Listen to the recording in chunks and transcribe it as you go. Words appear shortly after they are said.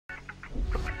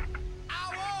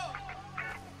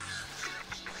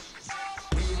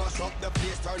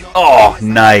Oh,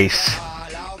 nice.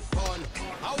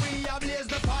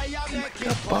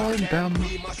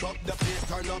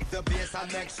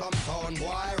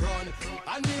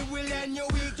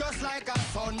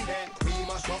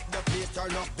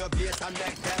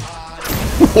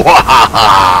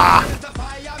 Wow.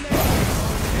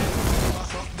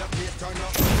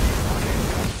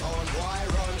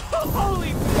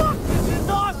 Holy fuck, this is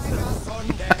awesome!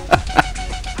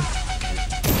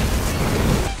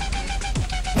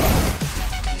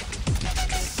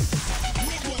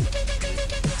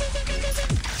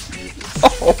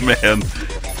 Oh man.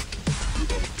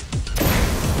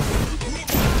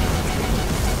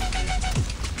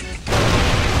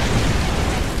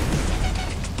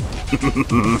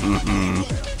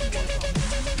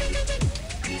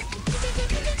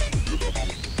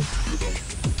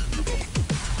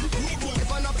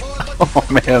 Oh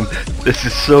man, this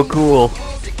is so cool.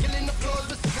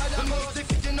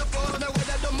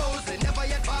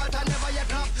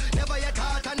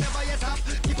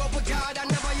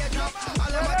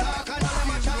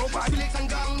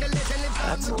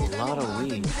 That's a lot of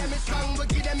weed.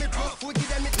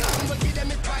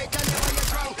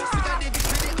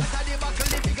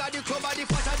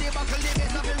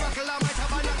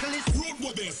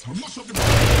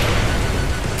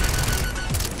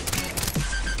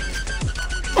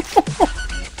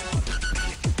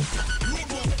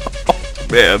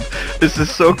 Man, this is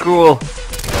so cool.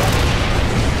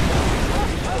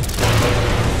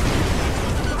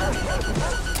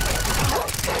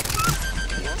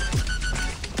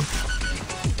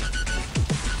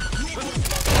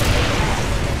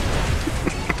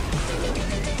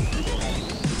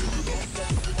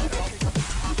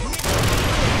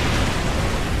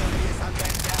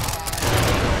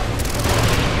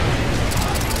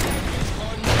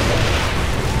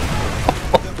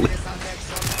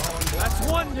 That's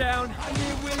one down.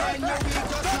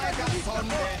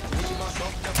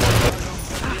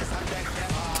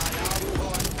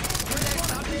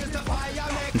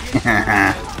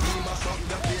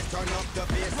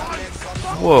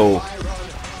 Whoa.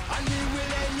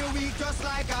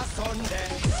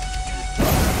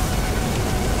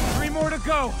 Three more to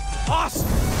go. Awesome.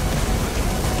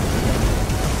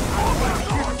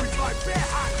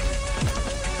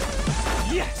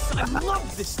 Yes, I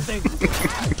love this thing.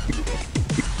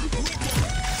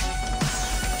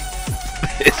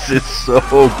 This is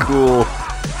so cool.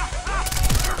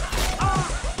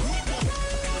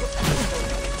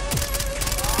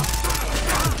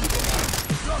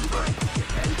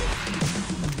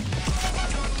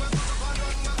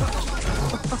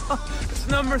 It's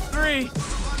number 3.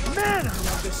 Man, I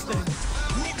love this thing.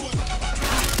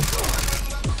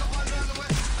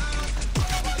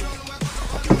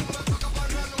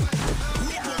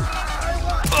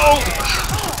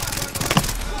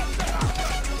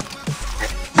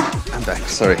 I'm back,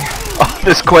 sorry. Oh,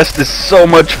 this quest is so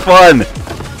much fun.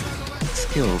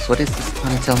 Skills, what is this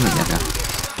trying to tell me now?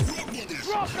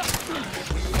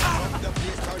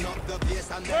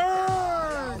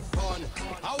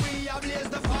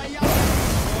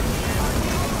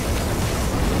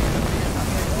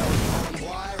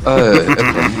 Oh,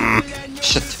 okay.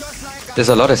 Shit. There's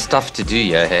a lot of stuff to do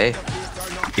here, hey?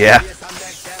 Yeah.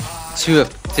 2 of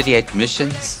 38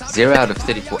 missions, 0 out of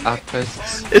 34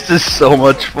 outposts. This is so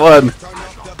much fun.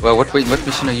 Well, what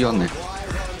mission are you on then?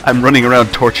 I'm running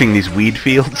around torching these weed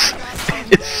fields.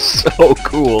 It's so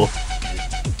cool.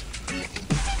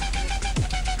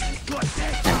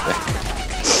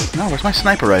 No, where's my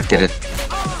sniper rifle? Get it.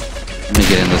 Let me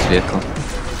get in this vehicle.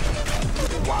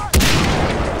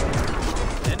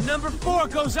 And number 4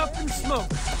 goes up in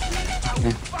smoke.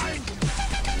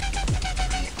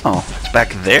 Oh, it's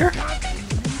back there?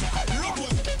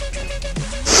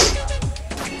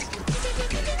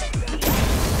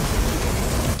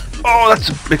 Oh, that's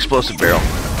an explosive barrel.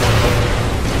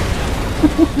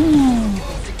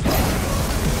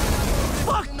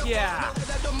 Fuck yeah!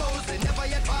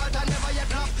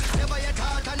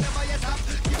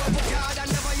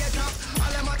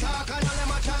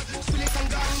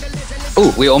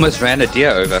 Oh, we almost ran a deer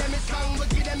over.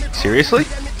 Seriously?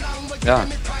 Yeah.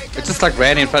 It just like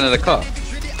ran in front of the car.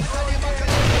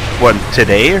 What,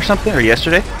 today or something? Or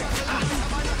yesterday?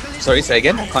 Sorry, say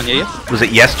again? Can't hear you. Was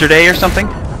it yesterday or something?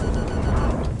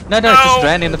 No, it just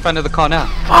ran in the front of the car now.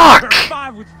 Fuck!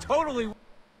 5 was totally...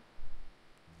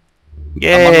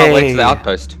 Yay! I'm on my way to the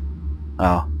outpost.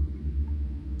 Oh.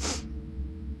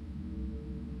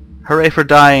 Hooray for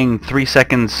dying 3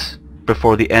 seconds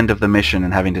before the end of the mission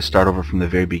and having to start over from the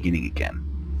very beginning again.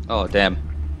 Oh, damn.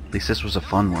 At least this was a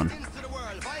fun one.